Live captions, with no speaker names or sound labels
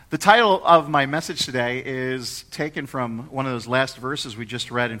The title of my message today is taken from one of those last verses we just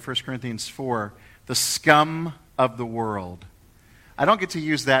read in 1 Corinthians 4, the scum of the world. I don't get to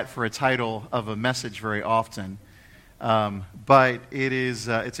use that for a title of a message very often, but it's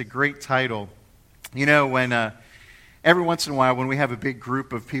a great title. You know, when every once in a while when we have a big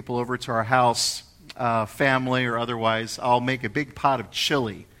group of people over to our house, family or otherwise, I'll make a big pot of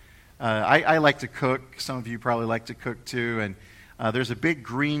chili. I like to cook. Some of you probably like to cook too, and there's a big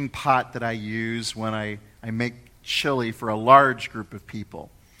green pot that I use when I make chili for a large group of people.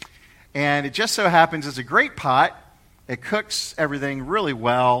 And it just so happens it's a great pot. It cooks everything really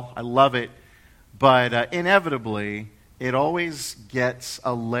well. I love it. But inevitably, it always gets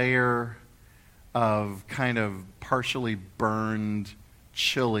a layer of kind of partially burned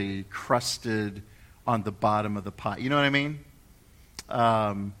chili crusted on the bottom of the pot. You know what I mean?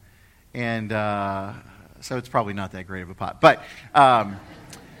 So it's probably not that great of a pot. But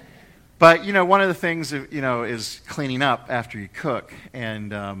you know, one of the things, is cleaning up after you cook. And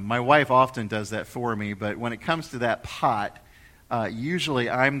my wife often does that for me. But when it comes to that pot, usually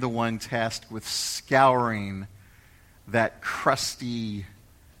I'm the one tasked with scouring that crusty,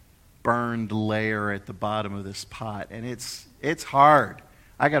 burned layer at the bottom of this pot. And it's hard.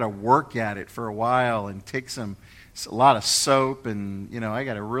 I got to work at it for a while and take a lot of soap. And, I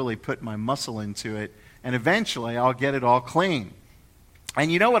got to really put my muscle into it. And eventually, I'll get it all clean.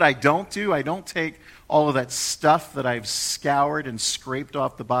 And you know what I don't do? I don't take all of that stuff that I've scoured and scraped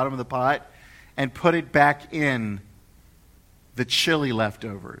off the bottom of the pot and put it back in the chili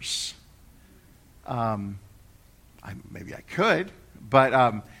leftovers. Maybe I could,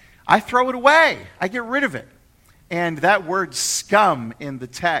 but I throw it away. I get rid of it. And that word scum in the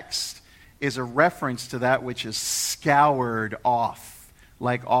text is a reference to that which is scoured off,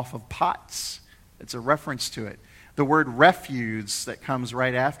 like off of pots. It's a reference to it. The word refuse that comes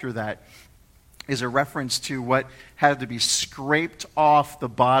right after that is a reference to what had to be scraped off the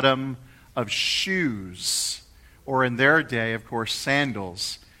bottom of shoes, or in their day, of course,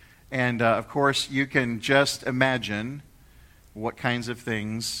 sandals. And, of course, you can just imagine what kinds of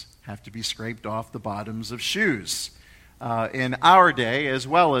things have to be scraped off the bottoms of shoes in our day as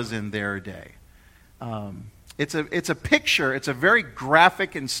well as in their day. It's a picture. It's a very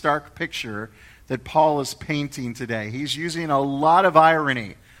graphic and stark picture that Paul is painting today. He's using a lot of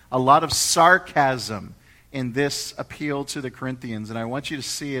irony, a lot of sarcasm in this appeal to the Corinthians, and I want you to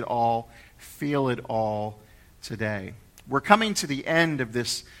see it all, feel it all today. We're coming to the end of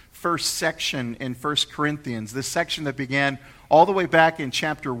this first section in 1 Corinthians, this section that began all the way back in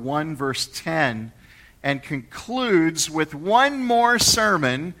chapter 1, verse 10, and concludes with one more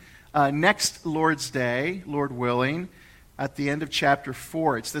sermon next Lord's Day, Lord willing, at the end of chapter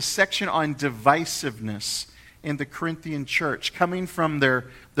 4. It's this section on divisiveness in the Corinthian church, coming from their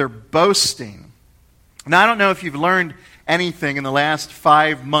boasting. Now, I don't know if you've learned anything in the last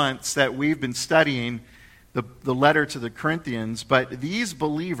 5 months that we've been studying the letter to the Corinthians, but these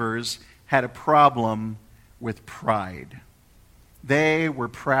believers had a problem with pride. They were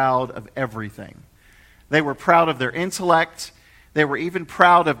proud of everything. They were proud of their intellect. They were even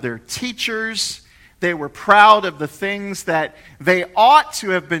proud of their teachers. They were proud of the things that they ought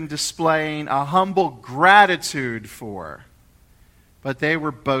to have been displaying a humble gratitude for. But they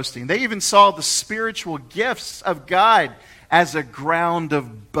were boasting. They even saw the spiritual gifts of God as a ground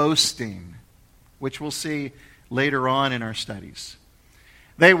of boasting, which we'll see later on in our studies.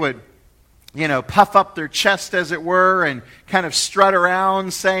 They would, puff up their chest, as it were, and kind of strut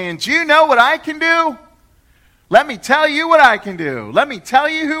around saying, "Do you know what I can do? Let me tell you what I can do. Let me tell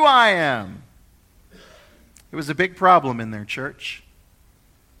you who I am." It was a big problem in their church.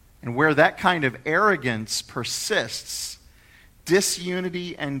 And where that kind of arrogance persists,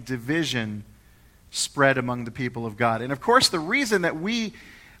 disunity and division spread among the people of God. And of course, the reason that we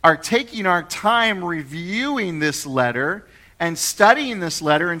are taking our time reviewing this letter and studying this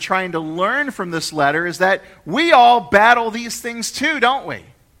letter and trying to learn from this letter is that we all battle these things too, don't we?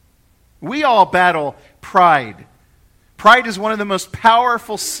 We all battle pride. Pride is one of the most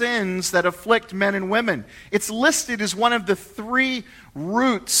powerful sins that afflict men and women. It's listed as one of the 3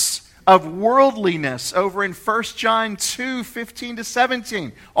 roots of worldliness over in 1 John 2, 15 to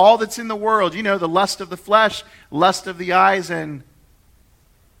 17. All that's in the world, the lust of the flesh, lust of the eyes, and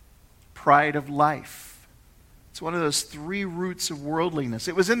pride of life. It's one of those 3 roots of worldliness.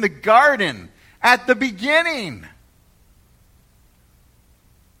 It was in the garden at the beginning.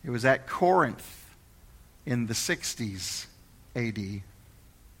 It was at Corinth in the 60s A.D.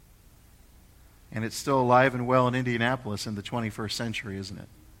 And it's still alive and well in Indianapolis in the 21st century, isn't it?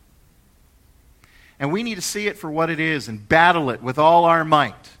 And we need to see it for what it is and battle it with all our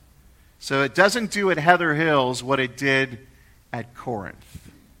might. So it doesn't do at Heather Hills what it did at Corinth.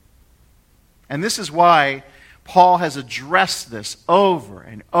 And this is why Paul has addressed this over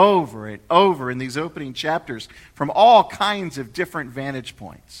and over and over in these opening chapters from all kinds of different vantage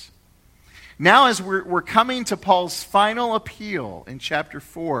points. Now, as we're coming to Paul's final appeal in chapter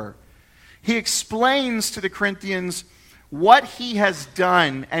 4, he explains to the Corinthians what he has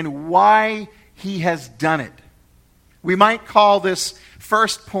done and why he has done it. We might call this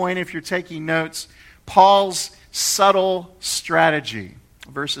first point, if you're taking notes, Paul's subtle strategy,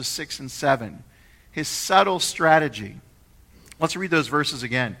 verses 6 and 7. His subtle strategy. Let's read those verses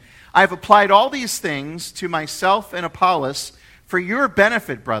again. I have applied all these things to myself and Apollos for your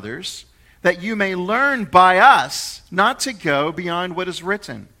benefit, brothers, that you may learn by us not to go beyond what is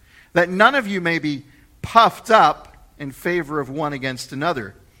written, that none of you may be puffed up in favor of one against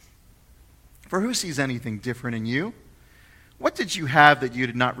another. For who sees anything different in you? What did you have that you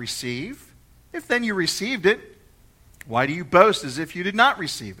did not receive? If then you received it, why do you boast as if you did not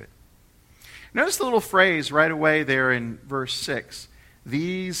receive it? Notice the little phrase right away there in verse 6.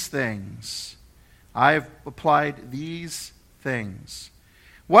 These things. I've applied these things.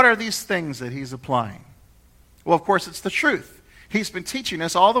 What are these things that he's applying? Well, of course, it's the truth. He's been teaching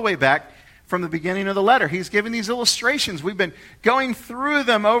us all the way back from the beginning of the letter. He's given these illustrations. We've been going through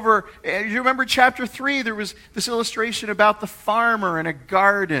them over. You remember chapter 3, there was this illustration about the farmer and a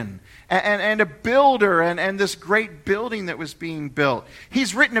garden and a builder and this great building that was being built.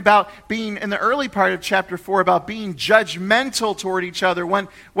 He's written about being, in the early part of chapter 4, about being judgmental toward each other when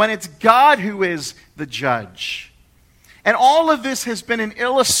it's God who is the judge. And all of this has been an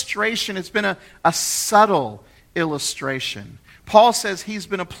illustration. It's been a subtle illustration. Paul says he's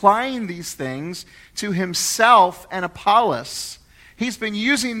been applying these things to himself and Apollos. He's been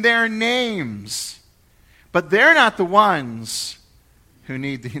using their names. But they're not the ones who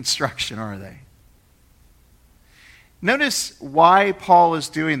need the instruction, are they? Notice why Paul is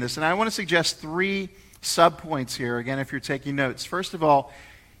doing this. And I want to suggest 3 subpoints here, again, if you're taking notes. First of all,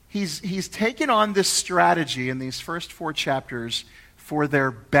 he's taken on this strategy in these first 4 chapters for their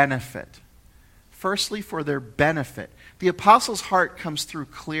benefit. Firstly, for their benefit. The apostle's heart comes through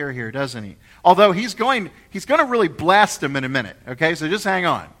clear here, doesn't he? Although he's going to really blast him in a minute, okay? So just hang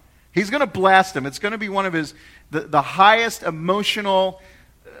on. He's going to blast him. It's going to be one of the highest emotional,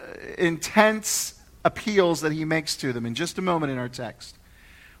 intense appeals that he makes to them in just a moment in our text.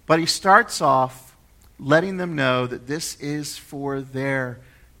 But he starts off letting them know that this is for their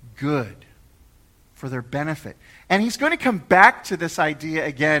good, for their benefit. And he's going to come back to this idea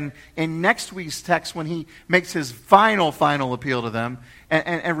again in next week's text when he makes his final appeal to them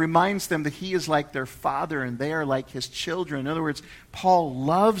and reminds them that he is like their father and they are like his children. In other words, Paul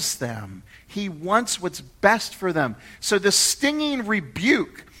loves them. He wants what's best for them. So the stinging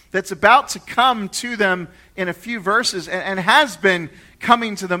rebuke that's about to come to them in a few verses and has been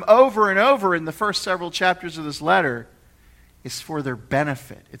coming to them over and over in the first several chapters of this letter is for their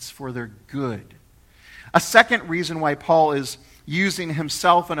benefit. It's for their good. A second reason why Paul is using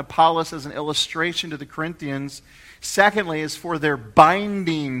himself and Apollos as an illustration to the Corinthians, secondly, is for their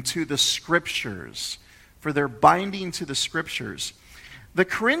binding to the Scriptures. For their binding to the Scriptures. The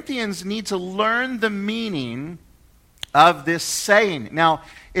Corinthians need to learn the meaning of this saying. Now,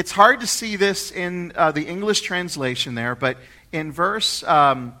 it's hard to see this in the English translation there, but in verse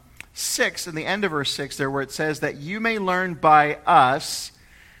 6, in the end of verse 6 there, where it says that you may learn by us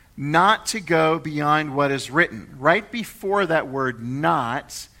not to go beyond what is written. Right before that word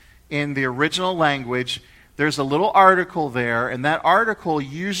not, in the original language, there's a little article there, and that article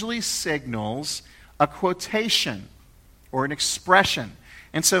usually signals a quotation or an expression.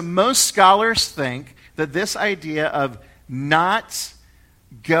 And so most scholars think that this idea of not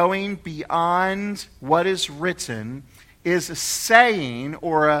going beyond what is written is a saying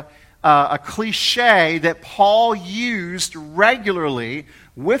or a cliche that Paul used regularly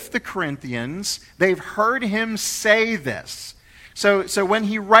with the Corinthians. They've heard him say this. So when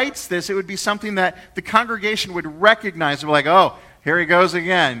he writes this, it would be something that the congregation would recognize. They're like, oh, here he goes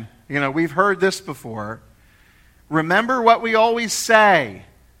again. We've heard this before. Remember what we always say.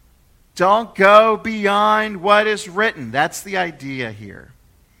 Don't go beyond what is written. That's the idea here.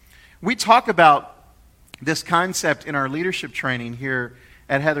 We talk about this concept in our leadership training here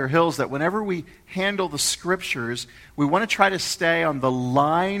at Heather Hills, that whenever we handle the Scriptures, we want to try to stay on the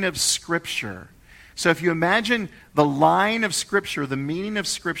line of Scripture. So if you imagine the line of Scripture, the meaning of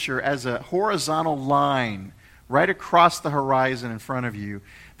Scripture as a horizontal line right across the horizon in front of you,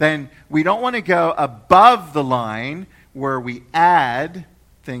 then we don't want to go above the line where we add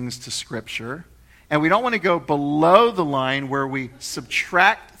things to Scripture, and we don't want to go below the line where we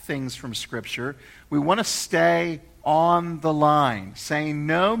subtract things from Scripture, we want to stay on the line, saying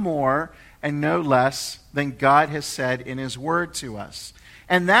no more and no less than God has said in His Word to us.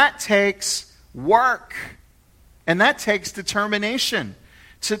 And that takes work. And that takes determination.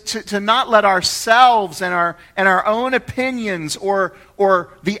 To not let ourselves and our own opinions or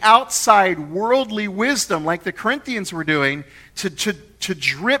the outside worldly wisdom, like the Corinthians were doing, to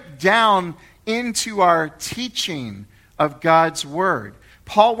drip down into our teaching of God's Word.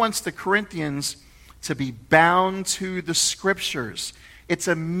 Paul wants the Corinthians to be bound to the Scriptures. It's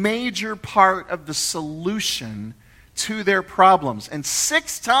a major part of the solution to their problems. And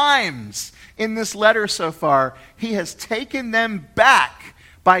 6 times in this letter so far, he has taken them back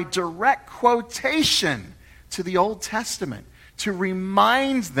by direct quotation to the Old Testament to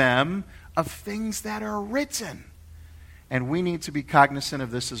remind them of things that are written. And we need to be cognizant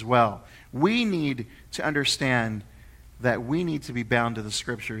of this as well. We need to understand that we need to be bound to the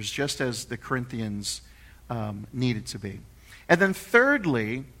Scriptures just as the Corinthians needed to be. And then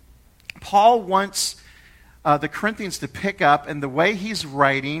thirdly, Paul wants the Corinthians to pick up, and the way he's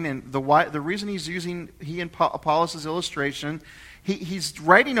writing, and the reason he's using he and Apollos' illustration, he's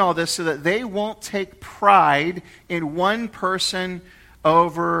writing all this so that they won't take pride in one person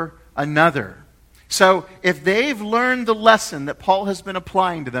over another. So if they've learned the lesson that Paul has been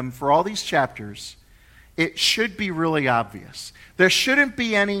applying to them for all these chapters, it should be really obvious. There shouldn't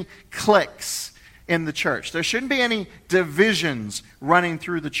be any cliques in the church. There shouldn't be any divisions running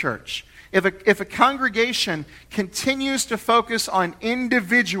through the church. If a congregation continues to focus on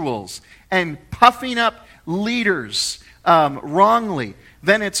individuals and puffing up leaders wrongly,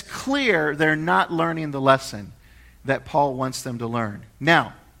 then it's clear they're not learning the lesson that Paul wants them to learn.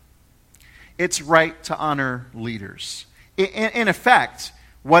 Now, it's right to honor leaders. In effect,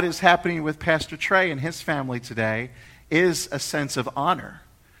 what is happening with Pastor Trey and his family today is a sense of honor.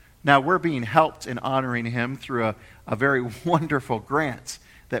 Now, we're being helped in honoring him through a very wonderful grant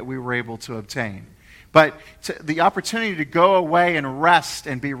that we were able to obtain. But the opportunity to go away and rest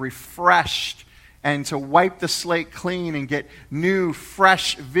and be refreshed and to wipe the slate clean and get new,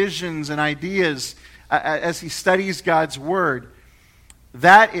 fresh visions and ideas as he studies God's Word,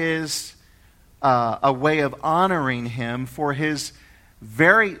 that is a way of honoring him for his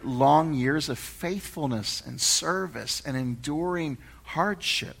very long years of faithfulness and service and enduring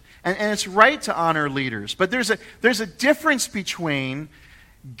hardship. And it's right to honor leaders. But there's a difference between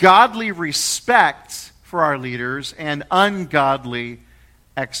godly respect for our leaders and ungodly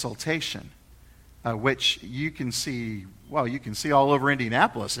exaltation, which you can see all over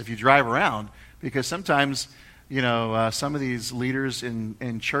Indianapolis if you drive around, because sometimes, some of these leaders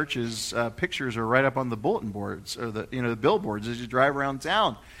in churches, pictures are right up on the bulletin boards or the billboards as you drive around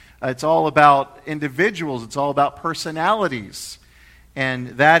town. It's all about individuals. It's all about personalities. And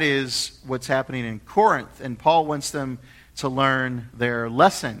that is what's happening in Corinth. And Paul wants them to learn their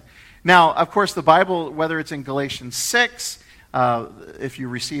lesson. Now, of course, the Bible, whether it's in Galatians 6, if you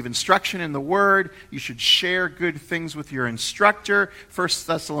receive instruction in the Word, you should share good things with your instructor. 1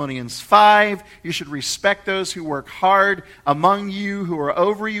 Thessalonians 5, you should respect those who work hard among you, who are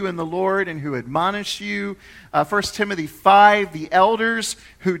over you in the Lord, and who admonish you. 1 Timothy 5, the elders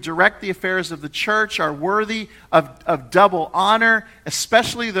who direct the affairs of the church are worthy of double honor,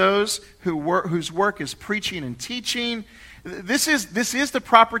 especially those whose work is preaching and teaching. This is the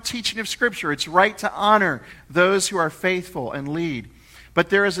proper teaching of Scripture. It's right to honor those who are faithful and lead.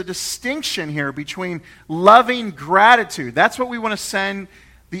 But there is a distinction here between loving gratitude. That's what we want to send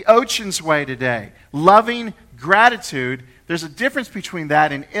the Ocean's way today. Loving gratitude. There's a difference between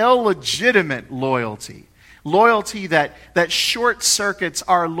that and illegitimate loyalty. Loyalty that short circuits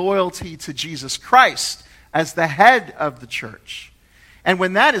our loyalty to Jesus Christ as the head of the church. And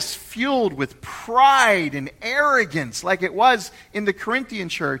when that is fueled with pride and arrogance, like it was in the Corinthian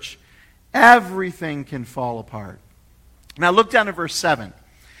church, everything can fall apart. Now look down at verse 7.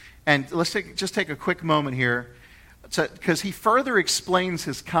 And let's just take a quick moment here, because he further explains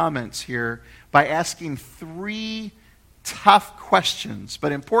his comments here by asking 3 tough questions,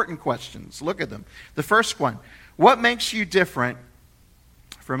 but important questions. Look at them. The first one, what makes you different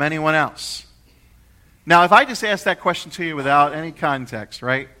from anyone else? Now, if I just ask that question to you without any context,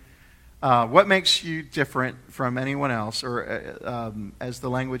 right? What makes you different from anyone else? Or as the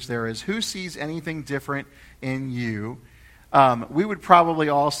language there is, who sees anything different in you? We would probably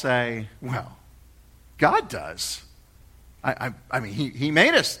all say, well, God does. I mean, he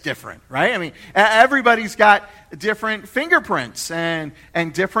made us different, right? I mean, everybody's got different fingerprints and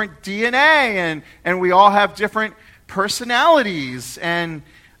different DNA, and we all have different personalities. And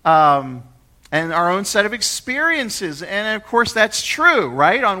and our own set of experiences. And of course, that's true,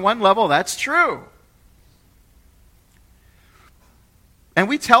 right? On one level, that's true. And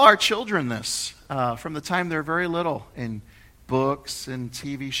we tell our children this from the time they're very little in books and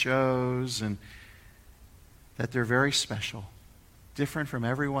TV shows, and that they're very special, different from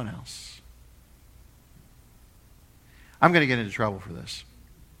everyone else. I'm going to get into trouble for this.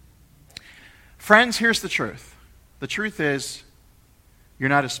 Friends, here's the truth. The truth is, you're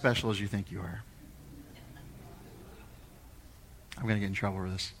not as special as you think you are. I'm going to get in trouble for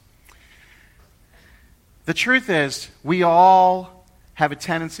this. The truth is, we all have a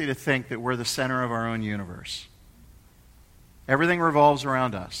tendency to think that we're the center of our own universe. Everything revolves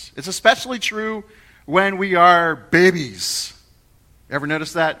around us. It's especially true when we are babies. Ever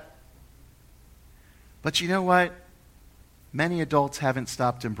notice that? But you know what? Many adults haven't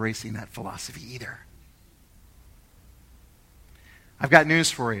stopped embracing that philosophy either. I've got news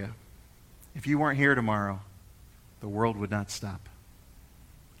for you. If you weren't here tomorrow, the world would not stop.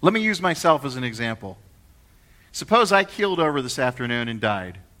 Let me use myself as an example. Suppose I keeled over this afternoon and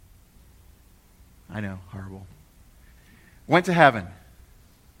died. I know, horrible. Went to heaven.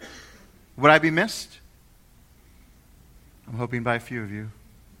 Would I be missed? I'm hoping by a few of you.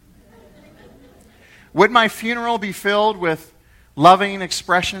 Would my funeral be filled with loving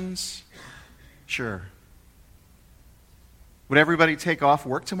expressions? Sure. Would everybody take off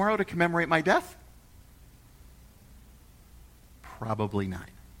work tomorrow to commemorate my death? Probably not.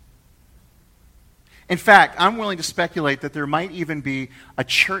 In fact, I'm willing to speculate that there might even be a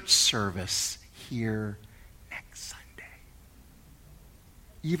church service here next Sunday,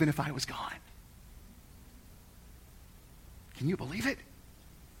 even if I was gone. Can you believe it?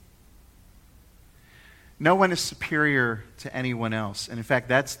 No one is superior to anyone else. And in fact,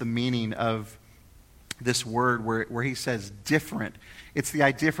 that's the meaning of this word where he says different. It's the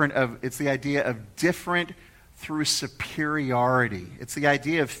idea of different through superiority. It's the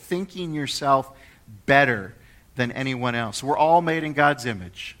idea of thinking yourself better than anyone else. We're all made in God's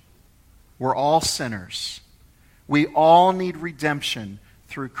image. We're all sinners. We all need redemption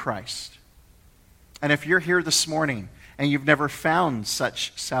through Christ. And if you're here this morning and you've never found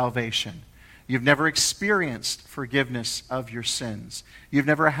such salvation, you've never experienced forgiveness of your sins, you've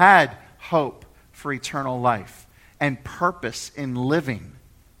never had hope for eternal life and purpose in living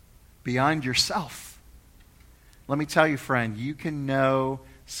beyond yourself, let me tell you, friend, you can know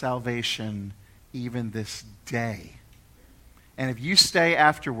salvation even this day. And if you stay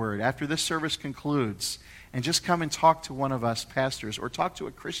afterward, after this service concludes, and just come and talk to one of us pastors, or talk to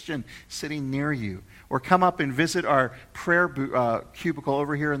a Christian sitting near you, or come up and visit our prayer cubicle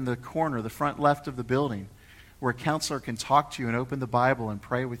over here in the corner, the front left of the building, where a counselor can talk to you and open the Bible and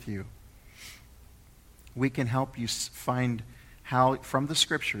pray with you. We can help you find how, from the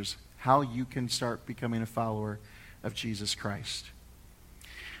Scriptures, how you can start becoming a follower of Jesus Christ.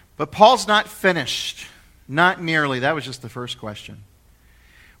 But Paul's not finished. Not nearly. That was just the first question.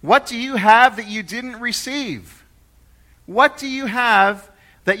 What do you have that you didn't receive? What do you have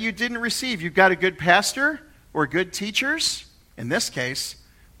that you didn't receive? You've got a good pastor or good teachers. In this case,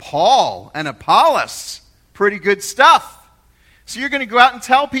 Paul and Apollos. Pretty good stuff. So you're going to go out and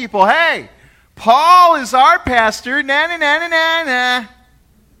tell people, hey, Paul is our pastor, na-na-na-na-na-na.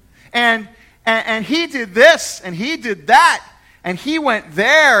 And he did this, and he did that, and he went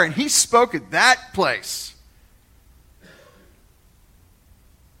there, and he spoke at that place.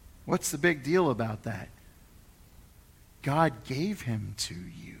 What's the big deal about that? God gave him to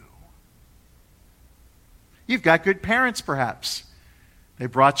you. You've got good parents, perhaps. They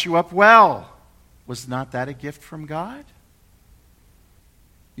brought you up well. Was not that a gift from God?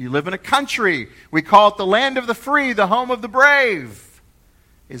 You live in a country. We call it the land of the free, the home of the brave.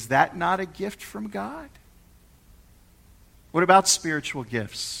 Is that not a gift from God? What about spiritual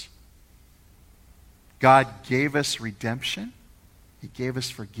gifts? God gave us redemption. He gave us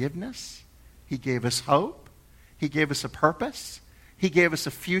forgiveness. He gave us hope. He gave us a purpose. He gave us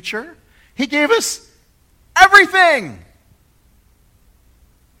a future. He gave us everything.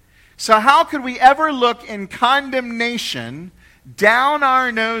 So how could we ever look in condemnation down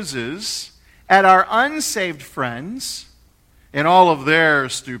our noses at our unsaved friends in all of their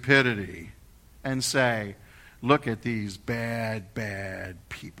stupidity and say, look at these bad, bad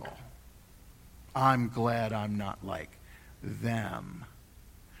people. I'm glad I'm not like them.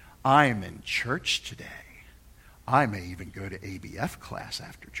 I am in church today. I may even go to ABF class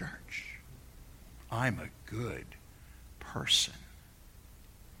after church. I'm a good person.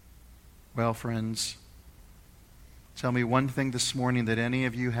 Well, friends, tell me one thing this morning that any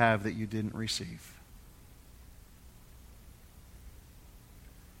of you have that you didn't receive.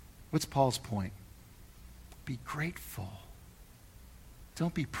 What's Paul's point? Be grateful.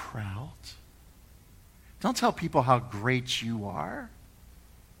 Don't be proud. Don't tell people how great you are.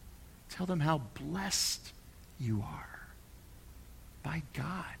 Tell them how blessed you are by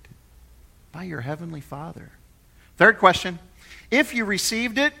God, by your Heavenly Father. Third question, if you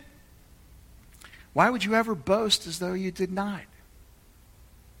received it, why would you ever boast as though you did not?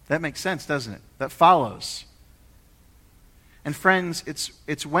 That makes sense, doesn't it? That follows. And friends,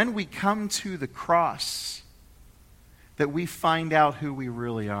 it's when we come to the cross that we find out who we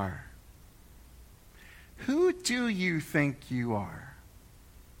really are. Who do you think you are?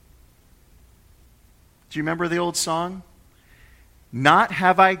 Do you remember the old song? Not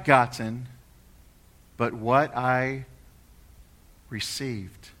have I gotten, but what I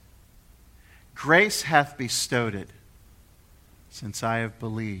received. Grace hath bestowed it, since I have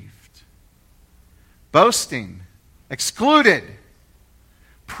believed. Boasting, excluded.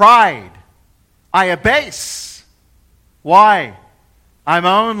 Pride, I abase. Why? I'm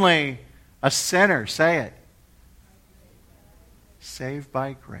only a sinner. Say it. Saved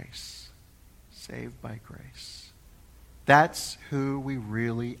by grace. Saved by grace. That's who we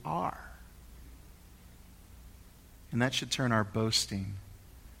really are. And that should turn our boasting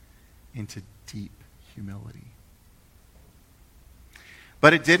into deep humility.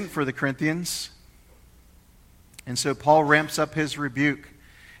 But it didn't for the Corinthians. And so Paul ramps up his rebuke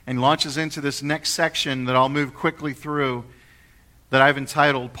and launches into this next section that I'll move quickly through, that I've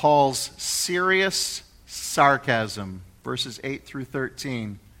entitled Paul's Serious Sarcasm, verses 8 through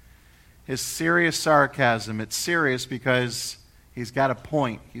 13. His serious sarcasm. It's serious because he's got a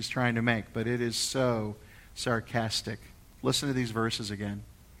point he's trying to make, but it is so sarcastic. Listen to these verses again.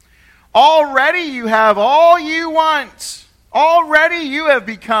 Already you have all you want. Already you have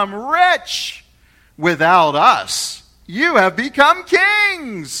become rich. Without us, you have become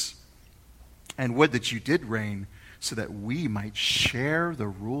kings. And would that you did reign, so that we might share the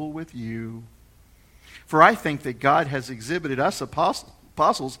rule with you. For I think that God has exhibited us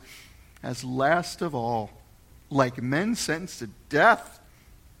apostles as last of all, like men sentenced to death,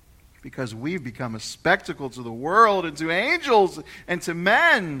 because we've become a spectacle to the world and to angels and to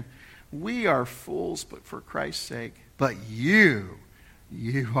men. We are fools, but for Christ's sake. But you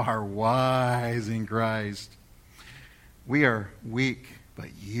are wise in Christ. We are weak, but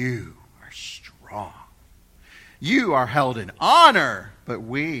you are strong. You are held in honor, but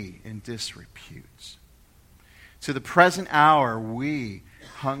we in disrepute. To the present hour, we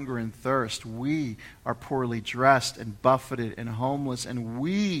hunger and thirst. We are poorly dressed and buffeted and homeless, and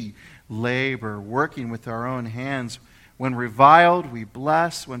we labor, working with our own hands. When reviled, we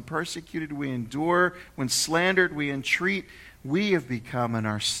bless. When persecuted, we endure. When slandered, we entreat. We have become and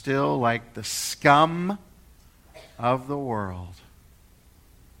are still like the scum of the world,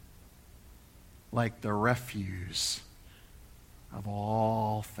 like the refuse of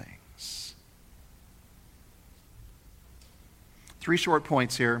all things. 3 short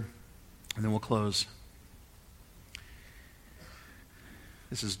points here, and then we'll close.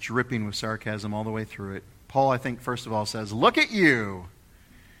 This is dripping with sarcasm all the way through it. Paul, I think, first of all says, look at you.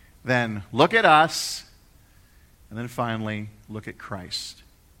 Then look at us. And then finally, look at Christ.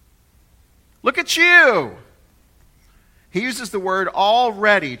 Look at you. He uses the word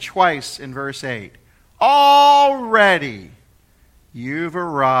already twice in verse 8. Already. You've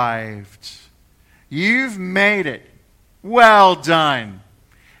arrived. You've made it. Well done.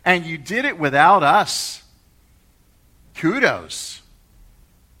 And you did it without us. Kudos.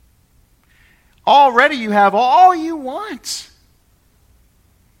 Already you have all you want.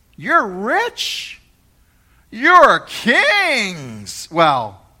 You're rich. You're kings.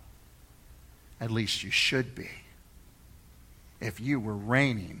 Well, at least you should be. If you were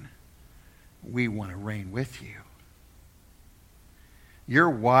reigning, we want to reign with you. You're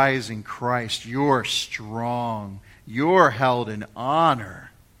wise in Christ. You're strong. You're held in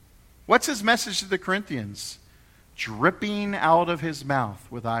honor. What's his message to the Corinthians? Dripping out of his mouth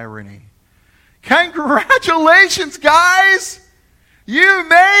with irony. Congratulations, guys! You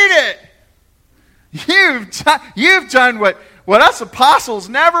made it! You've done what us apostles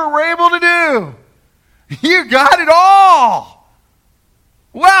never were able to do. You got it all.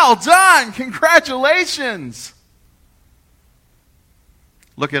 Well done. Congratulations.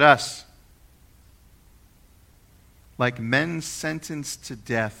 Look at us. Like men sentenced to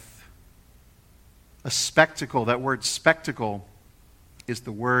death. A spectacle. That word spectacle is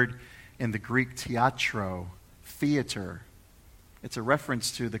the word in the Greek theatro, theater. It's a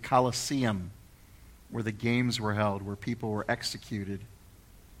reference to the Colosseum, where the games were held, where people were executed.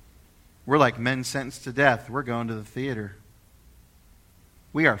 We're like men sentenced to death. We're going to the theater.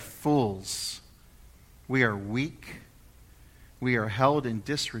 We are fools. We are weak. We are held in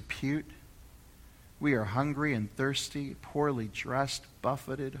disrepute. We are hungry and thirsty, poorly dressed,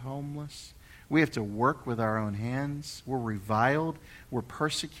 buffeted, homeless. We have to work with our own hands. We're reviled. We're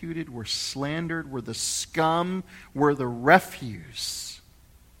persecuted. We're slandered. We're the scum. We're the refuse.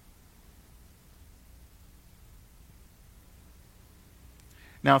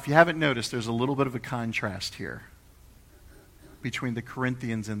 Now, if you haven't noticed, there's a little bit of a contrast here between the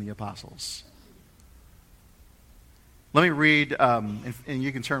Corinthians and the apostles. Let me read, and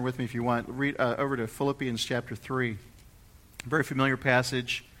you can turn with me if you want, read over to Philippians chapter 3. A very familiar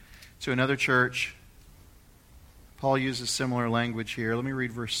passage to another church. Paul uses similar language here. Let me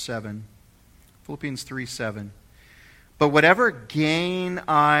read verse 7. Philippians 3:7. But whatever gain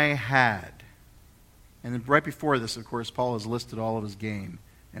I had, and then right before this, of course, Paul has listed all of his gain,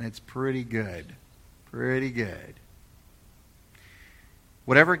 and it's pretty good. Pretty good.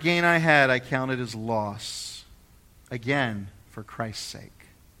 Whatever gain I had, I counted as loss. Again, for Christ's sake.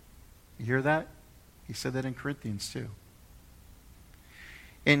 You hear that? He said that in Corinthians too.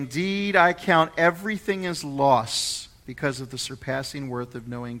 Indeed, I count everything as loss because of the surpassing worth of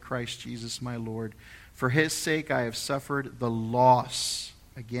knowing Christ Jesus my Lord. For his sake I have suffered the loss,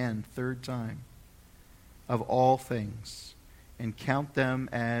 again, third time, of all things, and count them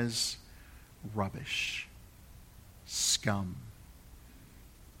as rubbish, scum,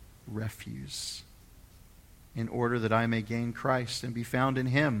 refuse, in order that I may gain Christ and be found in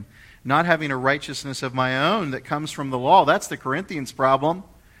him, not having a righteousness of my own that comes from the law. That's the Corinthians' problem.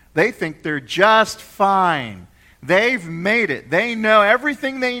 They think they're just fine. They've made it. They know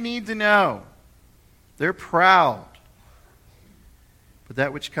everything they need to know. They're proud. But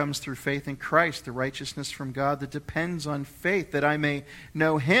that which comes through faith in Christ, the righteousness from God that depends on faith, that I may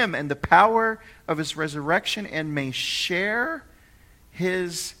know him and the power of his resurrection and may share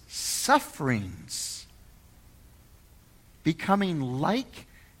his sufferings, becoming like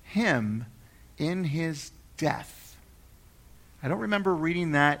him in his death. I don't remember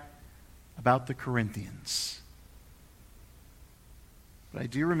reading that about the Corinthians. But I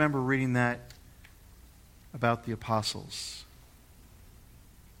do remember reading that about the apostles.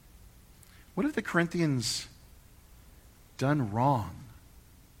 What have the Corinthians done wrong?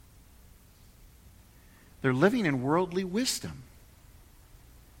 They're living in worldly wisdom.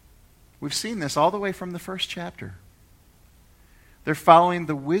 We've seen this all the way from the first chapter. They're following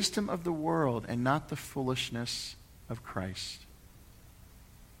the wisdom of the world and not the foolishness of Christ,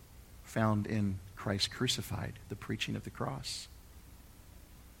 found in Christ crucified, the preaching of the cross.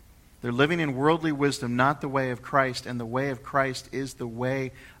 They're living in worldly wisdom, not the way of Christ, and the way of Christ is the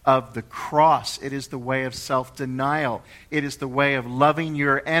way of the cross. It is the way of self-denial. It is the way of loving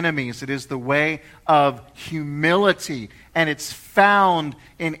your enemies. It is the way of humility, and it's found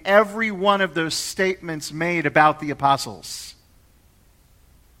in every one of those statements made about the apostles.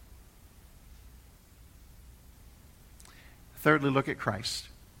 Thirdly, look at Christ.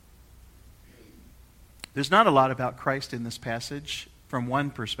 There's not a lot about Christ in this passage from one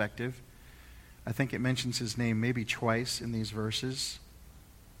perspective. I think it mentions his name maybe twice in these verses.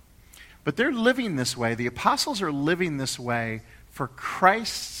 But they're living this way. The apostles are living this way for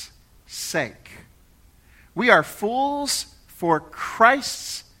Christ's sake. We are fools for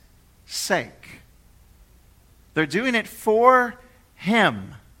Christ's sake. They're doing it for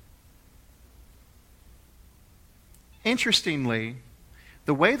him. Interestingly,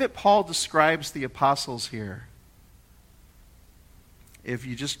 the way that Paul describes the apostles here, if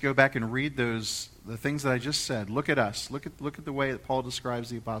you just go back and read the things that I just said, look at us. Look at the way that Paul describes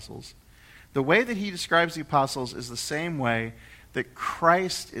the apostles. The way that he describes the apostles is the same way that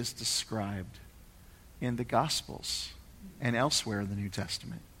Christ is described in the Gospels and elsewhere in the New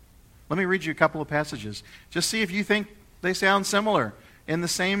Testament. Let me read you a couple of passages. Just see if you think they sound similar in the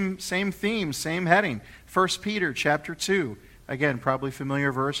same theme, same heading. 1 Peter chapter 2. Again, probably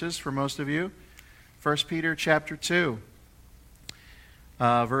familiar verses for most of you. 1 Peter chapter 2.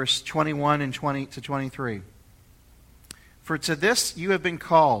 Verse 21 and 20 to 23. For to this you have been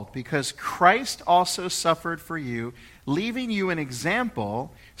called, because Christ also suffered for you, leaving you an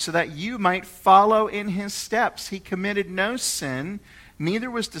example, so that you might follow in his steps. He committed no sin,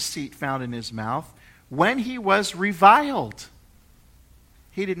 neither was deceit found in his mouth. When he was reviled,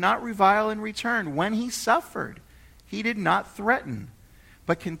 he did not revile in return. When he suffered, he did not threaten,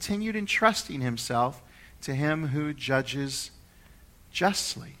 but continued entrusting himself to him who judges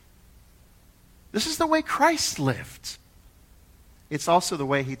justly. This is the way Christ lived. It's also the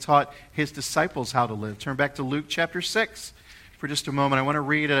way he taught his disciples how to live. Turn back to Luke chapter 6 for just a moment. I want to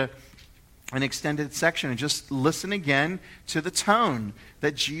read a an extended section and just listen again to the tone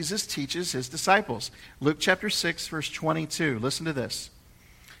that Jesus teaches his disciples. Luke chapter 6, verse 22. Listen to this.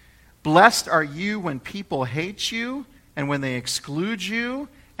 Blessed are you when people hate you and when they exclude you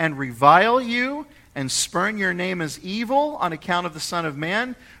and revile you and spurn your name as evil on account of the Son of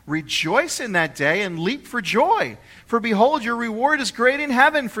Man. Rejoice in that day and leap for joy. For behold, your reward is great in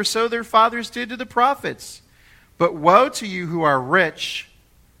heaven, for so their fathers did to the prophets. But woe to you who are rich,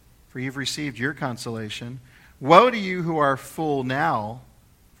 for you've received your consolation. Woe to you who are full now,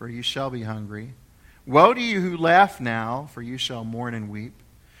 for you shall be hungry. Woe to you who laugh now, for you shall mourn and weep.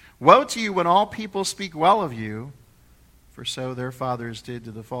 Woe to you when all people speak well of you, for so their fathers did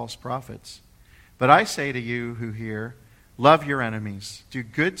to the false prophets. But I say to you who hear, love your enemies, do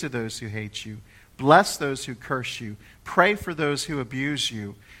good to those who hate you, bless those who curse you, pray for those who abuse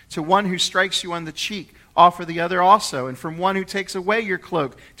you. To one who strikes you on the cheek, offer the other also. And from one who takes away your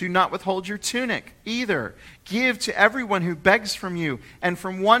cloak, do not withhold your tunic either. Give to everyone who begs from you, and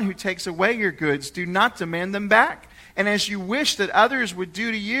from one who takes away your goods, do not demand them back. And as you wish that others would do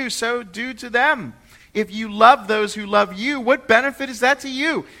to you, so do to them. If you love those who love you, what benefit is that to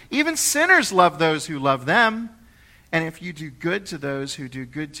you? Even sinners love those who love them. And if you do good to those who do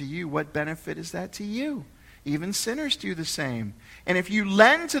good to you, what benefit is that to you? Even sinners do the same. And if you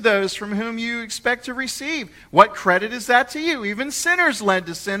lend to those from whom you expect to receive, what credit is that to you? Even sinners lend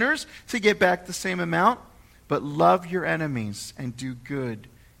to sinners to get back the same amount. But love your enemies and do good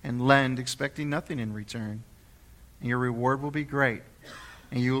and lend, expecting nothing in return. And your reward will be great,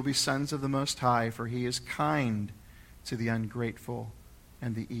 and you will be sons of the Most High, for he is kind to the ungrateful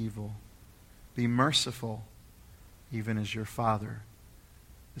and the evil. Be merciful, even as your Father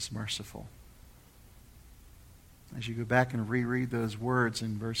is merciful. As you go back and reread those words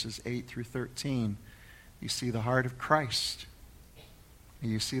in verses 8 through 13, you see the heart of Christ.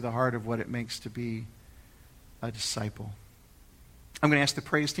 And you see the heart of what it makes to be a disciple. I'm going to ask the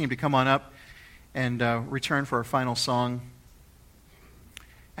praise team to come on up and return for our final song.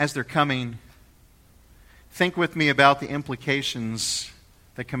 As they're coming, think with me about the implications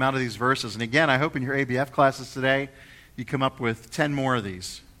that come out of these verses. And again, I hope in your ABF classes today, you come up with 10 more of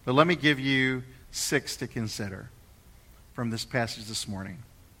these. But let me give you 6 to consider from this passage this morning.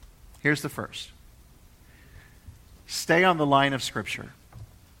 Here's the first. Stay on the line of Scripture.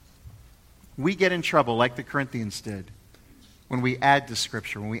 We get in trouble like the Corinthians did when we add to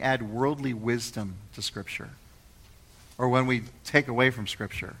Scripture, when we add worldly wisdom to Scripture, or when we take away from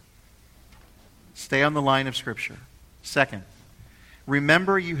Scripture. Stay on the line of Scripture. Second,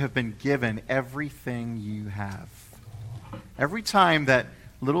 remember you have been given everything you have. Every time that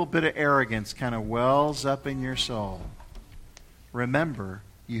little bit of arrogance kind of wells up in your soul, remember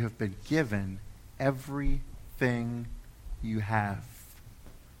you have been given everything you have.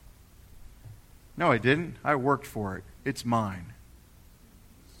 No, I didn't. I worked for it. It's mine.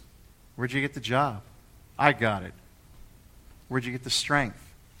 Where'd you get the job? I got it. Where'd you get the strength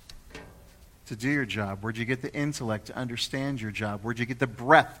to do your job? Where'd you get the intellect to understand your job? Where'd you get the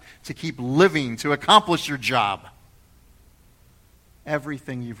breath to keep living, to accomplish your job?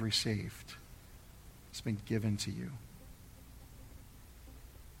 Everything you've received has been given to you.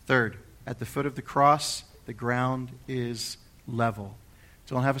 Third, at the foot of the cross, the ground is level.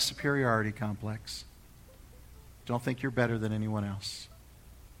 Don't have a superiority complex. Don't think you're better than anyone else.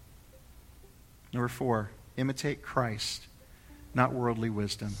 Number 4, imitate Christ, not worldly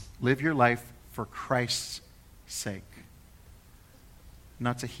wisdom. Live your life for Christ's sake,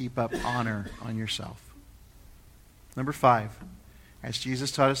 not to heap up honor on yourself. Number 5, as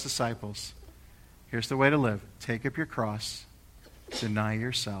Jesus taught his disciples, here's the way to live. Take up your cross, deny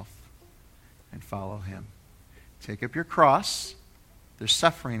yourself, and follow him. Take up your cross. There's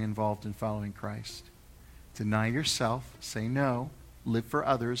suffering involved in following Christ. Deny yourself. Say no. Live for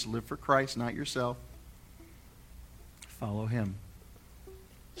others. Live for Christ, not yourself. Follow him.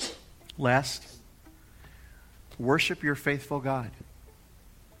 Last, worship your faithful God,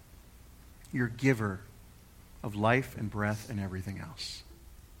 your giver of life and breath and everything else.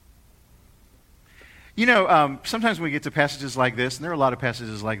 You know, sometimes when we get to passages like this, and there are a lot of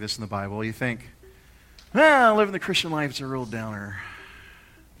passages like this in the Bible, you think, living the Christian life is a real downer.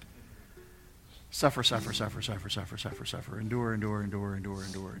 Suffer, suffer, suffer, suffer, suffer, suffer, suffer. Endure, endure, endure, endure,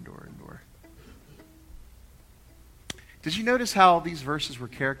 endure, endure, endure. Did you notice how these verses were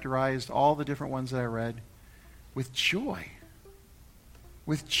characterized, all the different ones that I read? With joy.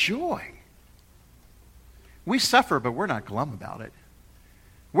 With joy. We suffer, but we're not glum about it.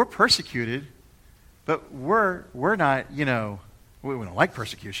 We're persecuted, but we're not, we don't like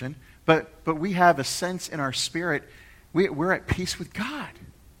persecution, but we have a sense in our spirit, we're at peace with God.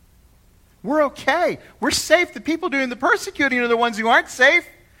 We're okay. We're safe. The people doing the persecuting are the ones who aren't safe.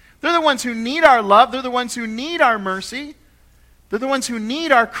 They're the ones who need our love. They're the ones who need our mercy. They're the ones who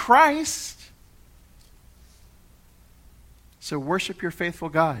need our Christ. So worship your faithful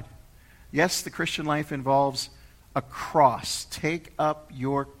God. Yes, the Christian life involves a cross. Take up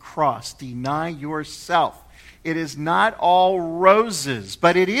your cross. Deny yourself. It is not all roses,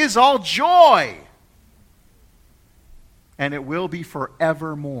 but it is all joy. And it will be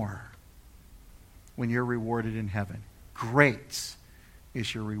forevermore when you're rewarded in heaven. Great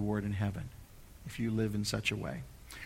is your reward in heaven if you live in such a way.